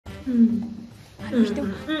あの人が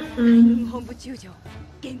海軍本部中将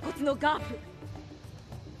げんこつのガープ、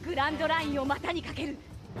グランドラインを股にかける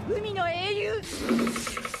海の英雄。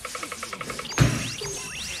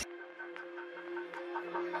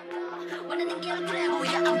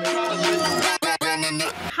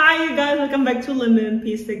Hi you guys, welcome back to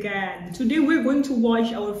LemonPiece again. Today we're going to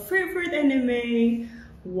watch our favorite anime,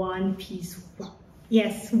 One Piece.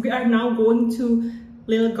 Yes, we are now going to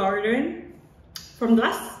Little Garden. From the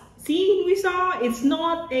last scene we saw, it's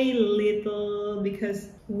not a little because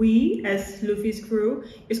we as Luffy's crew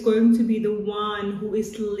is going to be the one who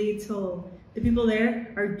is little. The people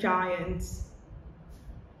there are giants.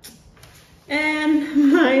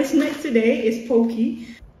 And my snack today is Poki.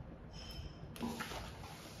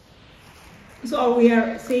 So we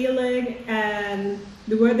are sailing and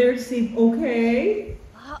the weather seems okay.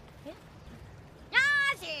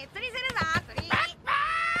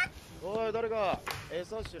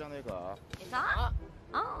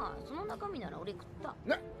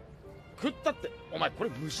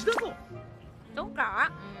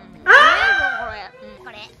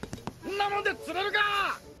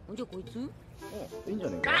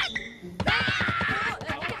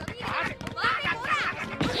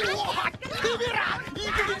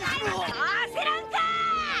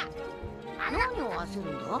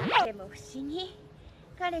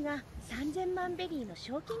 $3000万ベリーの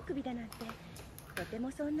賞金首だなんて、とて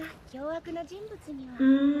もそんな凶悪な人物には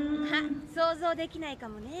想像できないか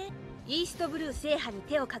もね。イーストブルー制覇に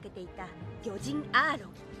手をかけていた魚人アーロン、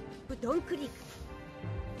ブドンクリーク、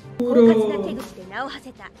狡猾な手口で名を馳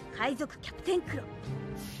せた海賊キャプテンクロ。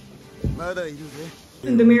まだいるぜ。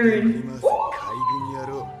ADMIRAL.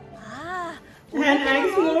 And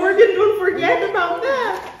X Morgan, don't forget about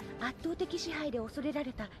that. 圧倒的支配で恐れら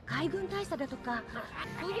れた海軍大佐だとか。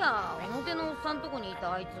そりゃ表のおっさんとこにい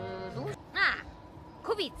たあいつどうなあ、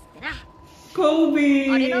コビーっつってな。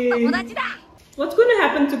Koby. 俺の友達だ。 What's going to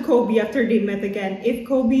happen to Koby after they met again? If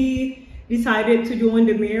Koby decided to join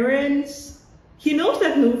the Mirans, he knows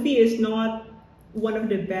that Luffy is not one of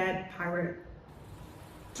the bad pirates.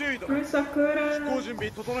 Sakura.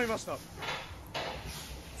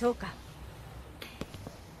 そうか。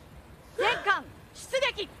全艦出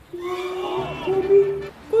撃。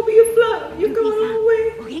Koby, you fly. You come all the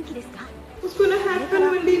way. お元気ですか? What's gonna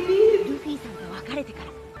happen when they meet? ルフィさんと別れてか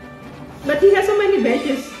ら。But he has so many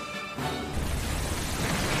badges.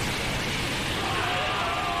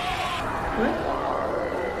 What?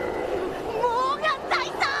 もうが大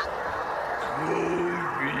佐。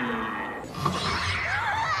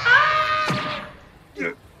ル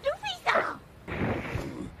フィさん。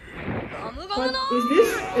What is this?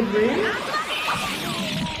 A dream?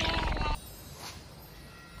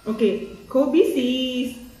 Okay, Koby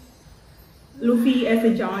sees Luffy as a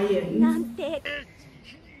giant. なんて。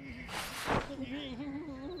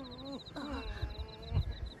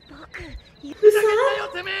The sun?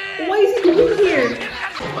 What is he doing here?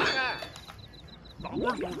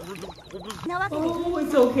 Oh,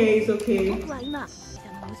 it's okay, it's okay. 僕は今、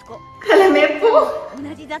息子。Helmeppo?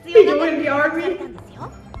 同じ雑 He 用 joined the 係 army? にされたんです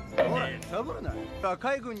よ。サボるな。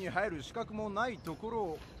海軍に入る資格もないところ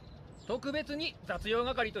を特別に雑用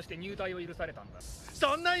係として入隊を許されたんだ。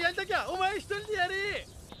そんなんやりたきゃお前一人でやれ。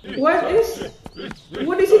What is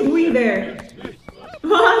he doing there?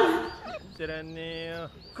 What? 知らねえよ。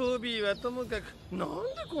コビーはともかくなんで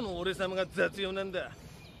この俺様が雑用なんだ。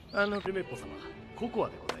ヘルメッポ様、ココア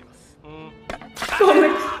でございます。Comics. こ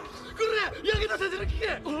れやけた先生の聞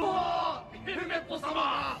け。おお、ヘルメッポ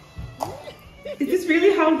様。Is this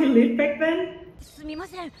really how he lived back then? すみま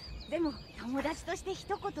せん。でも友達として一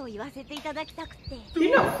言言わせていただきたくて。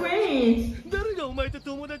They're not friends. 誰がお前と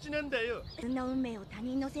友達なんだよ。そんな運命を他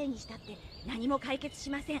人のせいにしたって何も解決し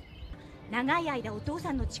ません。長い間お父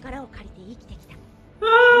さんの力を借りて生きてきた。Ah,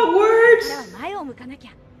 これ words. は前を向かなき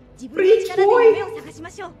ゃ。自分の力で夢を探しま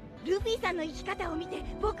しょう。ルフィさんの生き方を見て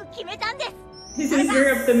僕決めたんです。 He seems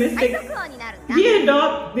very optimistic. 海賊王になるんだ。 He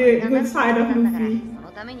adopt the good side of Luffy. そ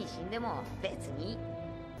のために死んでも別に。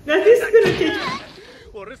 That is gonna take.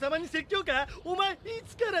 俺様に説教か。お前い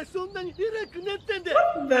つからそんなに偉くなったんだ。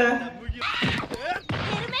 The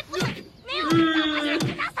ヘルメッポさん、目を覚まし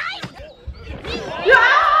てください。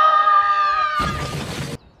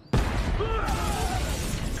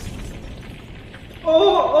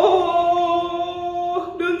Oh,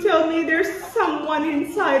 don't tell me there's someone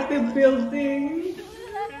inside the building. そ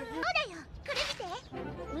うだよ、これ見て。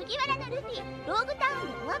麦わらのルフィ、ローグタウン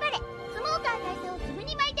で大暴れ。スモーカー大佐を自分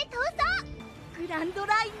に巻いて逃走。グランド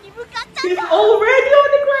ラインに向かったん He's だ。 already on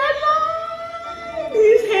the Grand Line.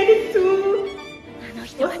 He's headed to.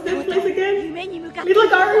 What's this place again? Little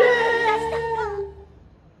Garden.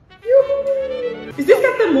 Is this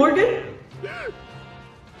Captain Morgan?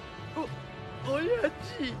 親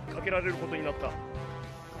父かけられることになった。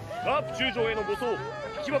ガープ中将への護送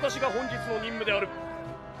引き渡しが本日の任務である。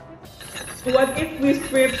 What if we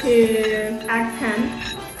strip his accent?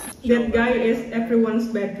 That guy is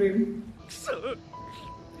everyone's bedroom.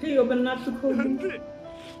 Hey, open up to Koby.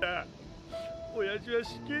 親父は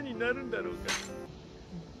死刑になるんだろうか。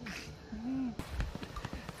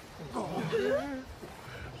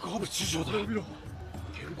ガープ中将だ。見ろ。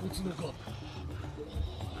げんこつのガ。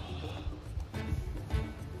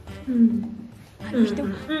あの人が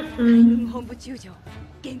海軍本部中将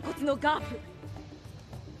げんこつのガープ。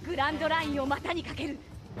グランドラインを股にかける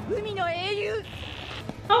海の英雄。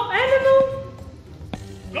Oh, animal!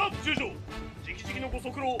 ガープ中将、直々のご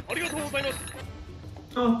足労ありがとうございます。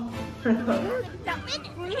Oh, that's hot. ガ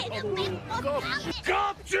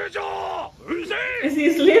ープ中将、うるせえ。 Is he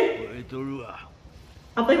asleep? 燃えとるわ。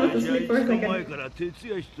I thought he was asleep for a 前 second. から徹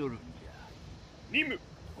夜しとるんじ任務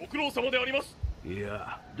ご苦労様であります。ゃ。い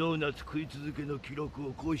や、ドーナツ食い続けの記録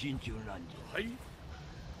を更新中なんじゃ。はい。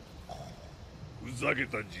ふざけ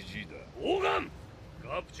たじじいだ。オーガン。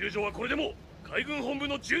ガープ中将はこれでも海軍本部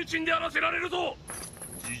の重鎮であらせられるぞ。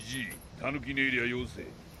じじい、タヌキネイリア要請。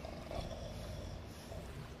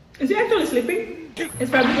 Is he actually sleeping? It's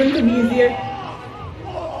probably going to be easier.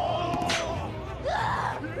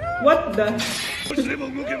 What the? 少しでも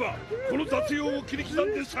動けばこの雑用を切り刻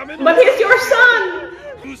んで冷める。 But he's your son!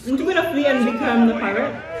 Aren't you gonna flee and become the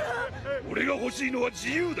pirate? 俺が欲しいのは自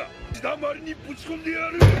由だ。血だまりにぶち込んでや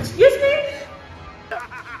る。 Excuse me? あ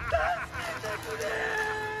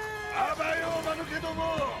ばよ間抜けども。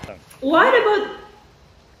 What about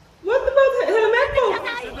Helmeppo?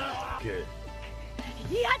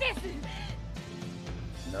 嫌で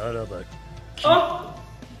す。ならば Oh,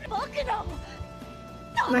 僕の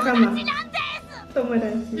仲間。友達なんです。友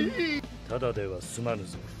達。ただでは済まぬ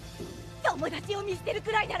ぞ。友達を見捨てる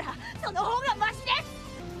くらいならその方がマシで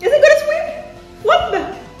す。 Is he gonna swim? What the?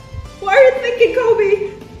 What are you thinking,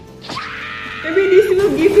 Koby? Maybe this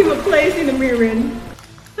will give him a place in the mirror.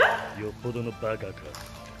 Huh? よっぽどのバカか。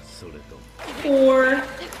それと。Or...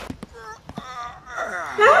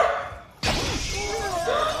 Huh?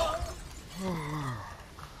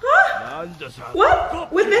 なんださ。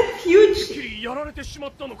 What? With that huge... やられてしま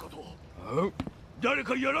ったのかと。誰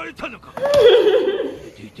かやられたのか。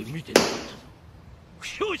出て見てなかったぞ。負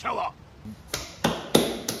傷者は。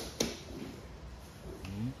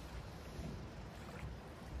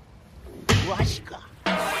わしか。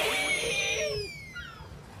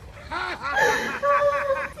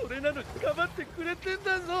それなのに頑張ってくれてん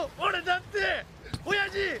だぞ。俺だって親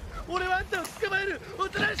父、俺はあんたを捕まえる。お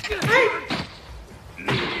となしく。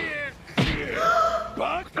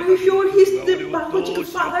 Are you sure he's the biological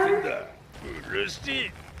father? うるせ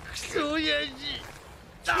えクソ親父。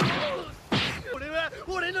俺は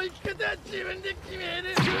俺の生き方は自分で決め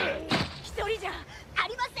る。一人じゃあ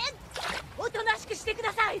りません。おとなしくしてく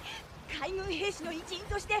ださい。海軍兵士の一員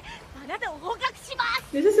としてあなたを捕獲しま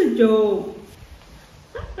す。 This is a joke.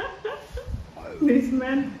 This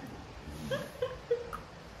man.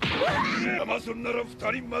 まあそんなら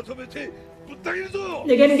二人まとめてぶった切るぞ。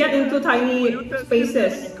 They can get into tiny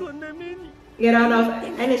spaces. こんな目に。 Get out of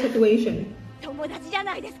any situation. 友達じゃ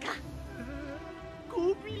ないですか。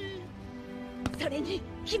コビそれに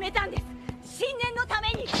決めたんです。信念のため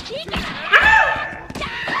に。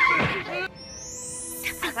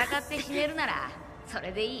戦って死ねるならそ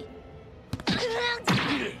れでいい。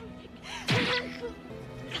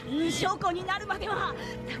海軍将校になるまでは。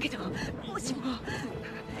だけどもしも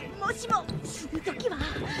死ぬ時は。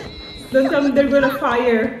 Don't tell me they're gonna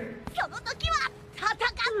fire. その時は戦っ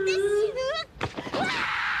て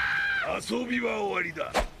死ぬ。遊びは終わり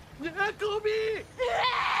だ。コビ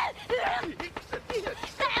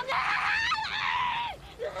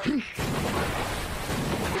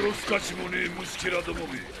殺す価値もねえ虫けらども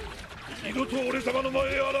め。二度と俺様の前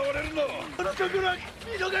へ現れるな。このところは見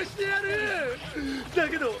逃してやる。だ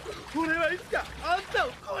けど俺はいつかあんたを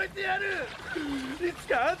超えてやる。いつ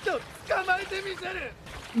かあんたを捕まえてみせる。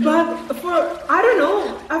 But I don't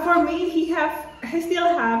know. For me, he still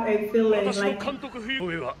have a feeling 私の like 監督不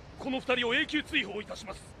上はこの二人を永久追放いたし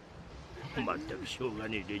ます。まったくしょうが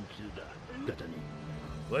ねえ連中だ。ガタに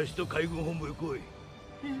わしと海軍本部へ来い。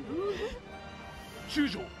中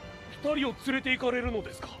将、二人を連れて行かれるの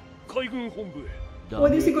ですか。海軍本部へ。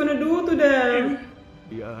 what is he gonna do to them?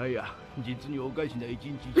 いやはや実におかしな一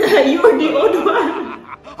日。 You're the old one.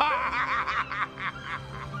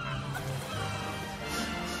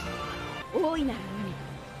 大いなる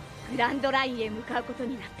海、グランドラインへ向かうこと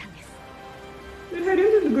になったんです。 They're heading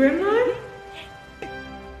to the Grand Line?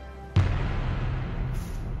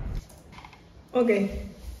 Okay.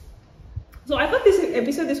 So I thought this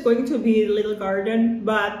episode is going to be Little Garden,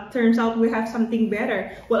 but turns out we have something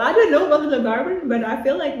better. Well, I don't know about Little Garden, but I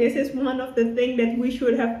feel like this is one of the things that we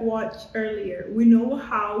should have watched earlier. We know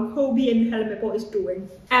how Koby and Helmeppo is doing.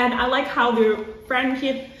 And I like how their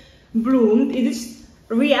friendship bloomed. It is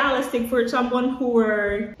realistic for someone who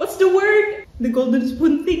were, what's the word? The golden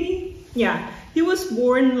spoon thingy? Yeah. He was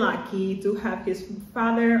born lucky to have his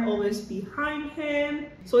father always behind him.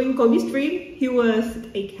 So in Koby's dream, he was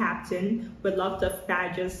a captain with lots of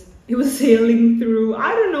badges. He was sailing through,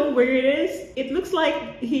 I don't know where it is. It looks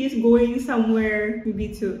like he's going somewhere,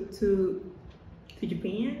 maybe to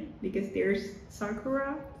Japan, because there's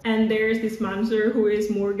Sakura. And there's this monster who is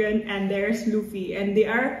Morgan, and there's Luffy. And they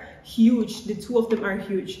are huge. The two of them are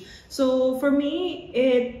huge. So for me,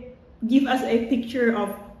 it gives us a picture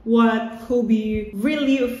of what Koby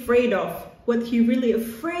really afraid of. What he really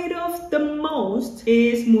afraid of the most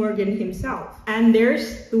is Morgan himself. And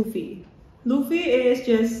there's Luffy. Luffy is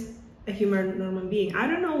just a human normal being. I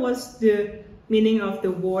don't know what's the meaning of the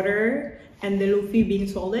water and the Luffy being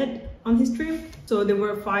solid on his dream. So they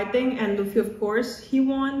were fighting and Luffy, of course, he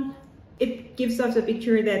won. It gives us a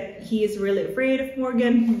picture that he is really afraid of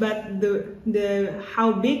Morgan, but the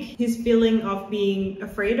how big his feeling of being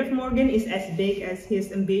afraid of Morgan is as big as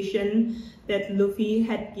his ambition that Luffy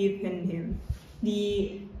had given him.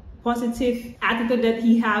 The positive attitude that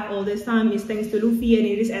he have all this time is thanks to Luffy, and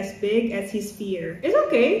it is as big as his fear. It's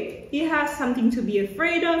okay. He has something to be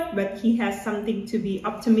afraid of, but he has something to be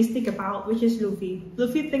optimistic about, which is Luffy.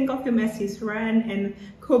 Luffy think of him as his friend, and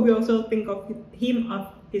Koby also think of him as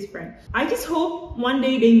his friend. I just hope one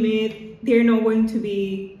day they meet. They're not going to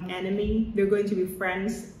be enemy. They're going to be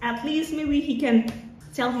friends. At least maybe he can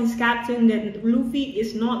tell his captain that Luffy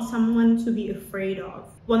is not someone to be afraid of.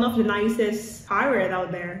 One of the nicest pirate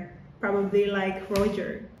out there, probably like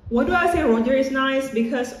Roger. Why do I say Roger is nice?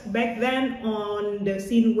 Because back then on the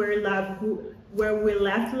scene where we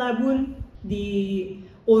left Laboon, the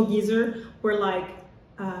old geezer were like,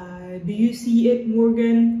 do you see it,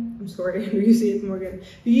 Morgan? I'm sorry, do you see it, Morgan?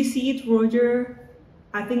 Do you see it, Roger?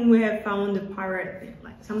 I think we have found the pirate,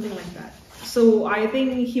 like something like that. So I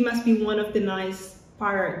think he must be one of the nice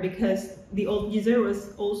pirate, because the old geezer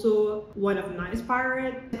was also one of the nice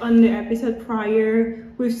pirate. On the episode prior,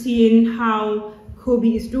 we've seen how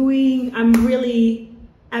Koby is doing. I'm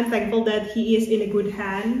thankful that he is in a good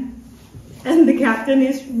hand, and the captain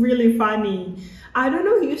is really funny. I don't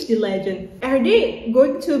know who's the legend. Are they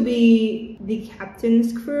going to be the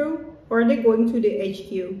captain's crew, or are they going to the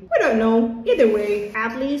HQ? We don't know. Either way,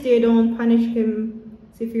 at least they don't punish him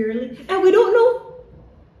severely. And we don't know.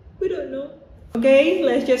 We don't know. Okay,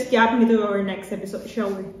 let's just jump into our next episode,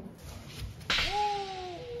 shall we?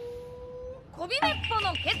 コビネッポ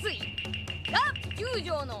の決意ガープ9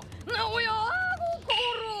条の名古屋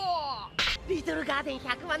リトルガーデン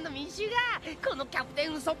100万の民衆がこのキャプテ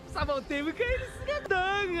ンウソップ様を出迎える姿だ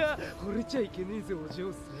が惚れちゃいけねえぜお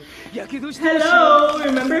嬢さんやけどして Hello,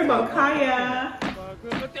 remember about Kaya?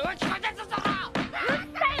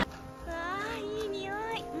 いい匂い。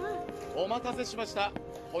お待たせしました。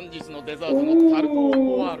本日のデザートのタルト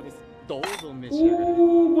オワールです。どうぞ召し上がれ。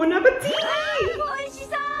Ooh, bon appetit! 美味しそ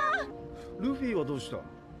う。ルフィはどうした？さ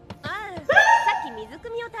っき水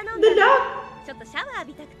汲みを頼んだ。ちょっとシャワー浴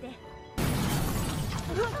びたくて。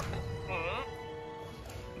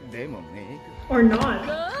でもね。Or not?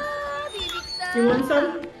 You want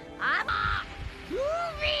some?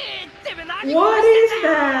 What is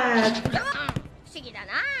that? 不思議だ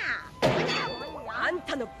な。あん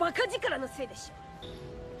たのバカ力のせいでしょ。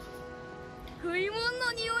食い物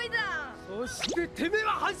の匂いだ。そしててめえ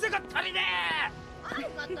は反省が足りね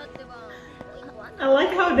I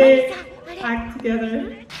like how they act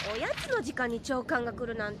together. おやつの時間に長官が来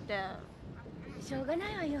るなんて。しょうが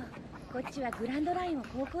ないわよ。こっちはグランドラインを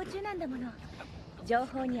航行中なんだもの。情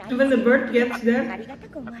報にあり When the bird gets there, ありがた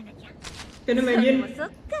く思わなきゃ。 can you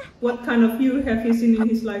imagine what kind of view have you seen in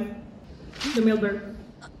his life? The male bird.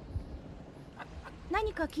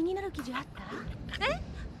 何か気になる記事あった？え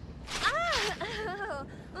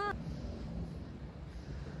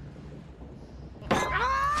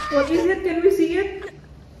？What is it? Can we see it?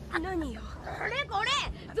 何よ？これこれ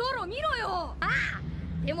ゾロ見ろよ。ああ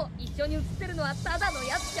でも一緒に写ってるのはただの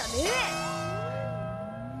やつじゃね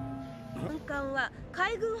え。軍艦は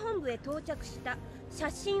海軍本部へ到着した。写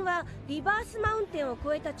真はリバースマウンテンを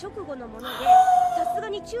越えた直後のもので、さすが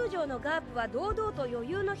に中将のガープは堂々と余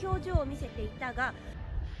裕の表情を見せていたが、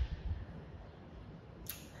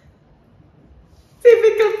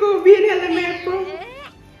Typical Koby and Helmeppo.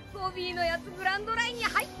 コビーのやつグランドラインに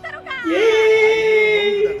入ったのか。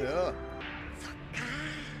Yay! そっか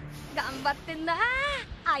頑張張ってんな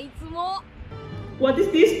あいつも。 What is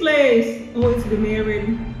this place? Oh, it's the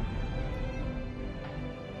married.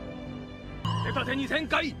 手立て2000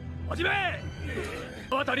回始め。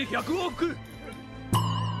渡り100往復。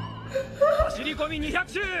走り込み200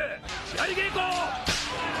周。試合稽古。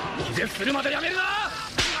気絶するまでやめるな。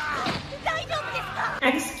大丈夫ですか？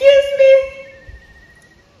 Excuse me?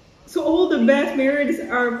 So all the best marriages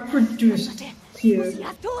are produced も here. し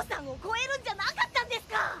や父さんを超えるんじゃなかったんです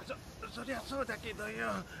か？そりゃそうだけど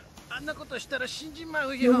よ、あんなことしたら死んじま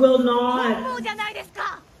う You よ。 will 本 not. 望じゃないです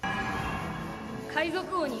か。海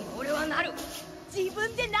賊王に俺はなる。自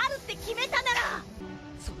分でなるって決めたなら、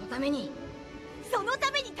そのために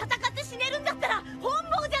戦って死ねるんだったら本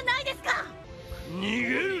望じゃないですか。逃げ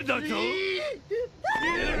るだと。逃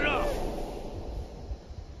げろ。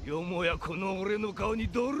よもやこの俺の顔に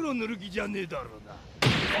泥を塗る気じゃねえだろうな。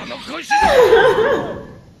この腰だ。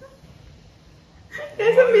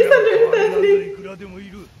 There's a misunderstanding. いくらでもい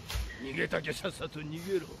る。逃げたきゃさっさと逃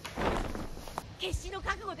げろ。決死の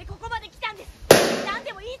覚悟でここまで来たんです。何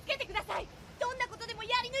でも言いつけてください。どんなことでもや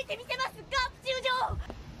り抜いてみせます。ガープ中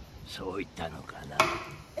将。そう言ったのかな。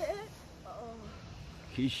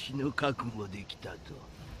必死の覚悟できたと。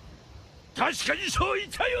確かにそう言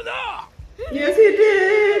ったよな。 Yes, he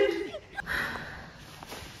did.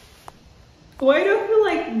 Why do I feel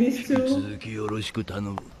like these two? 続きよろしく頼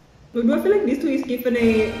む。 Why do I feel like these two is given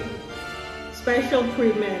a special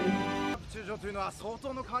treatment? 中将というのは相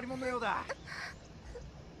当の変わり者のようだ。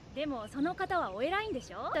でもその方はお偉いんで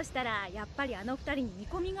しょ。そしたらやっぱりあの二人に見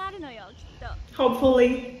込みがあるのよきっと。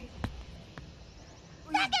 Hopefully.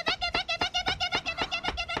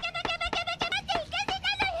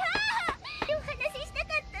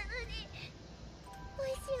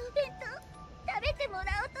 てもら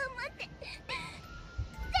おうと思って。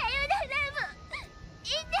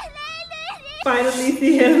Finally,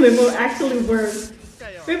 see Helmeppo actually work.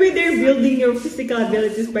 Maybe they're building your physical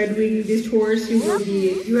abilities by doing these chores. You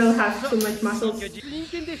will have so much muscles. 人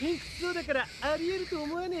間で偏屈そうだからありえると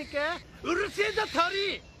思わねえか。うるせえだ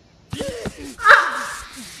鳥。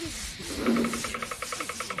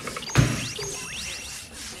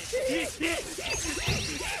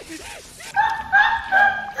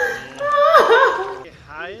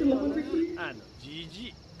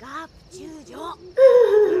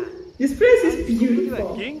This place is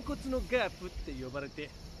beautiful.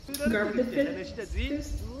 Garp the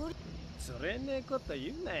fist. それねこと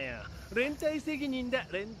言うなよ。連帯責任だ、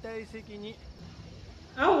連帯責任。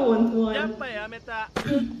 I want やっ one. ぱやめた。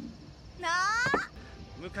なあ。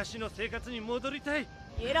昔の生活に戻りたい。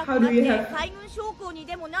偉くなって海軍将校に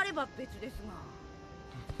でもなれば別ですが。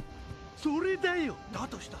それだよ。だ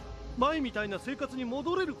としたら前みたいな生活に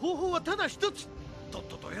戻れる方法はただ一つ。とっ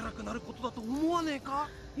とと偉くなることだと思わねえか。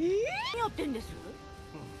何やってんです？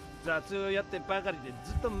雑をやってばかりで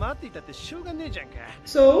ずっと待っていたってしょうがねえじゃんか。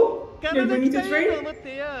 So, you're 体 going 鍛 to えようと train? 思っ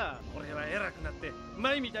てよ。俺は偉くなって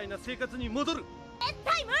前みたいな生活に戻る。絶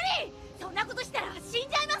対無理。そんなことしたら死ん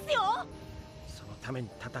じゃいますよ。そのために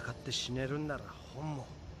戦って死ねるんなら本望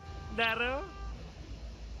だろ。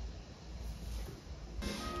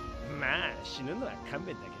まあ死ぬのは勘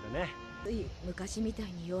弁だけどね。つい昔みたい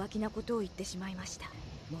に弱気なことを言ってしまいました。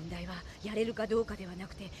問題はやれるかどうかではな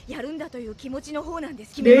くてやるんだという気持ちの方なんで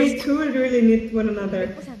す。 They two really need one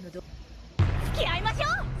another. 付き合いましょ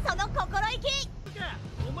う。その心意気。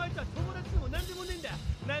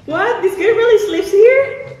 What? This guy really sleeps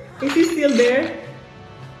here? Is he still there?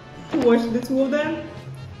 To watch the two of them?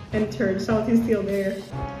 And turns out he's still there.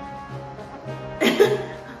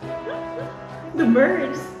 The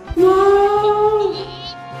birds. Whoa!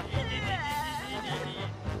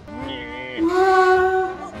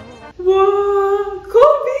 Wow! Whoa!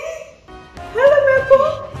 Koby! Helmeppo!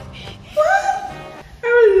 What? I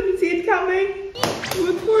really didn't see it coming.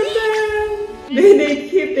 Look for them! They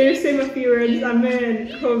keep their same appearance. I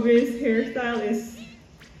mean, Koby's hairstyle is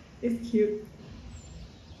cute.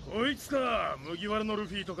 こいつか、麦わらのル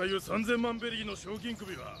フィとかいう3000万ベリーの賞金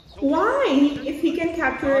首は。 Why? If he can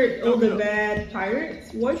capture all the bad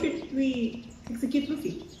pirates, why should we execute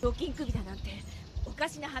Luffy? 賞金首だなんておか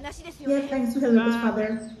しな話ですよね。 Yeah, thanks to Helmeppo's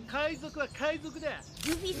father. 海賊は海賊だ。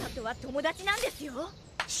ルフィさんとは友達なんですよ。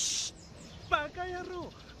バカ野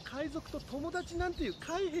郎。海賊と友達なんていう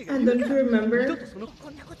海兵がい And る don't か you ら。 remember? こ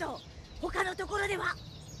んなことを他のところでは。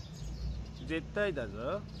絶対だ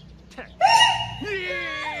ぞ。ガー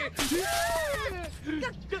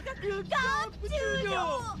プ中将。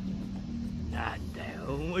なんだ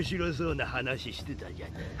よ、面白そうな話してたじゃ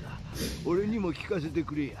ねえか。俺にも聞かせて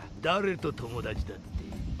くれや。誰と友達だって。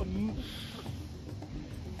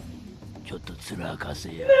ちょっと面明か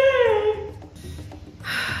せや。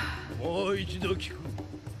もう一度聞く。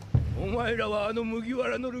お前らはあの麦わ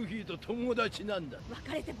らのルフィと友達なんだ。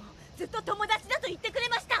別れてもずっと友達だと言ってくれ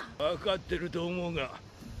ました。分かってると思うが、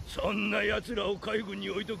そんな奴らを海軍に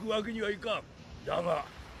置いとくわけにはいかん。だが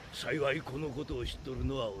幸いこのことを知っとる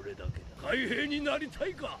のは俺だけだ。海兵になりた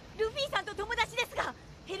いか？ルフィさんと友達ですが、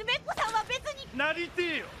ヘルメッポさんは別に。なりて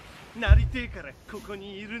えよ。なりてえからここ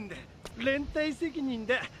にいるんだ。連帯責任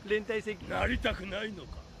だ。連帯責任。なりたくないの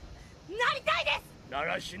か？なりたいです。な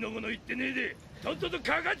らしのぐの言ってねえでとっとと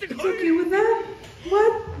かかってこい。 It's okay with that?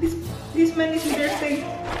 What? This man is interesting.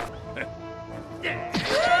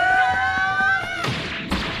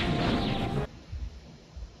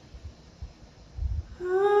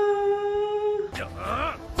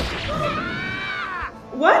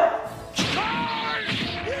 What?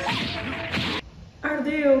 Are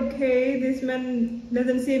they okay? This man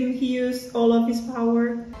doesn't seem he used all of his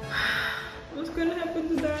power. What's gonna happen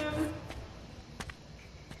to them?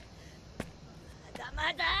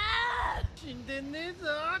 まだ死んでねえぞ。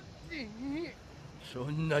そ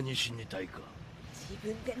んなに死にたいか？自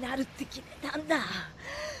分でなるって決めたんだ。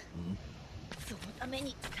そのため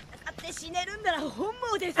に戦って死ねるんなら本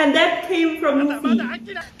望です。 And that came from Luffy. 海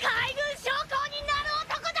軍将校になる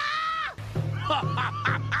男だ。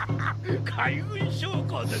海軍将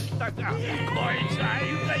校で来たか。こいつは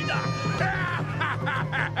愉快だ。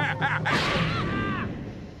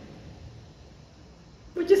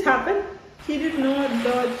What just happened? He did not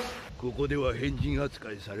dodge. ここでは変人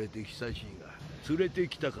扱いされて久しいが、連れて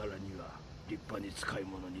きたからには立派に使い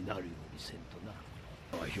物になるようにせんとな。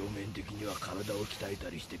表面的には体を鍛えた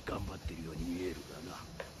りして頑張ってるように見えるがな、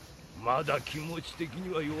まだ気持ち的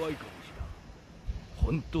には弱いかもしれ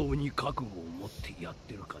ん。本当に覚悟を持ってやっ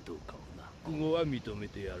てるかどうかをな。覚悟は認め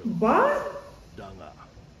てやろう。 What? だが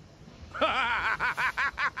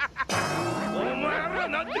お前ら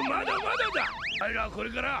なんてまだまだだ。お前らこれ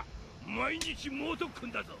から毎日猛特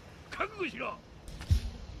訓だぞ。覚悟しろ。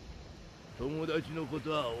友達のこ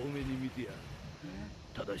とは多めに見てやる。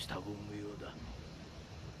ただし多分無用だ。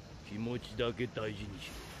気持ちだけ大事に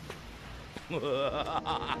しろ。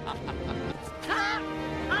あ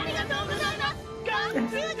りがとうございます。ガン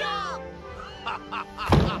中将。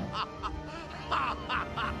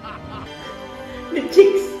The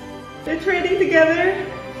chicks, they're trading together.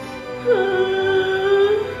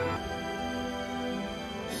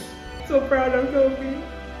 So proud of Koby.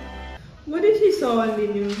 What did she saw on the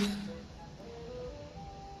news?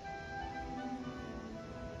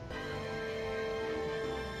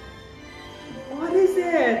 What is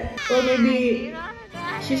it? Or maybe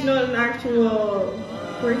she's not an actual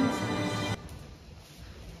princess.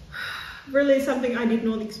 Really something I did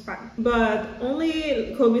not expect. But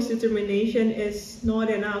only Koby's determination is not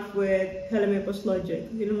enough with Helmeppo's logic.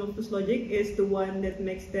 Helmeppo's logic is the one that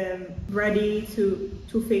makes them ready to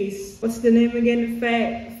face, what's the name again?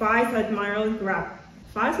 Vice Admiral Garp.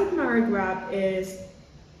 Vice Admiral Garp is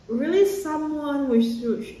really someone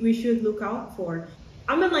we should look out for.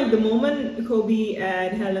 I mean, like the moment Koby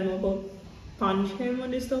and Helmeppo punched him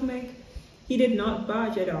on the stomach, he did not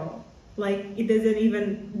budge at all. Like it doesn't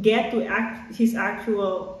even get to his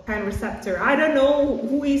actual kind of receptor. I don't know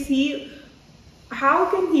who is he. How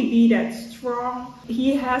can he be that strong?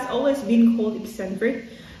 He has always been called eccentric.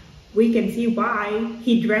 We can see why.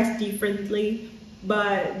 He dressed differently,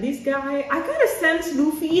 but this guy, I kind of sense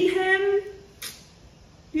Luffy in him.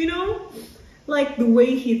 You know, like the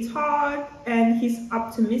way he talked and his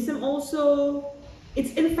optimism also.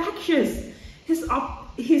 It's infectious.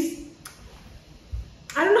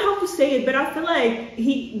 I don't know how to say it, but I feel like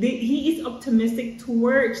he is optimistic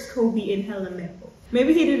towards Koby and Helmeppo.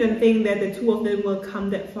 Maybe he didn't think that the two of them will come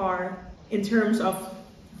that far in terms of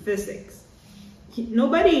physics.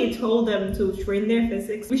 Nobody told them to train their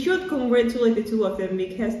physics. We should congratulate the two of them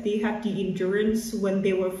because they have the endurance when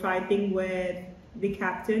they were fighting with the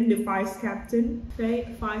captain, the vice captain, right?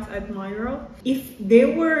 Vice Admiral. If they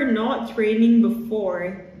were not training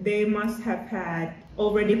before, they must have had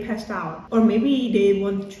already passed out, or maybe they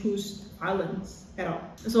won't choose violence at all.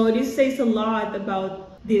 So this says a lot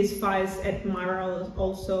about this Vice Admiral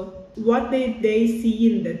also. What did they see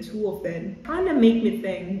in the two of them kind of make me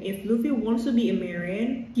think if Luffy wants to be a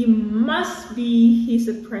Marian, he must be his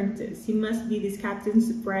apprentice. He must be this captain's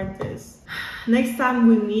apprentice. Next time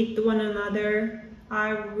we meet one another,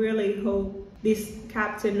 I really hope this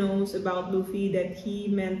captain knows about Luffy, that he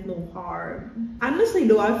meant no harm. Honestly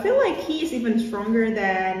though, I feel like he is even stronger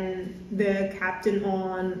than the captain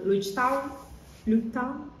on Luchtown.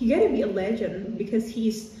 He gotta be a legend because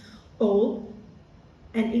he's old,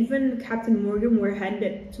 and even Captain Morgan were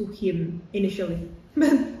handed to him initially.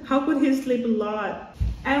 But how could he sleep a lot?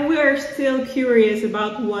 And we are still curious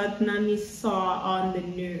about what Nami saw on the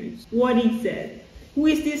news. What is it? Who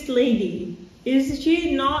is this lady? Is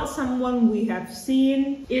she not someone we have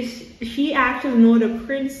seen? Is she actually not a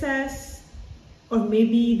princess? Or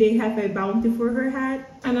maybe they have a bounty for her head?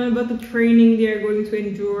 And then about the training they are going to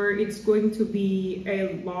endure, it's going to be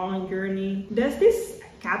a long journey. Does this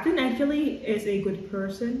captain actually is a good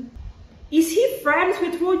person? Is he friends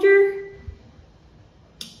with Roger?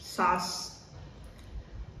 Sus.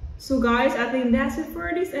 So guys, I think that's it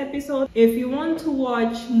for this episode. If you want to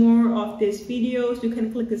watch more of these videos, you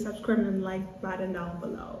can click the subscribe and like button down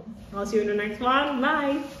below. I'll see you in the next one.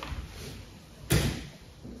 Bye!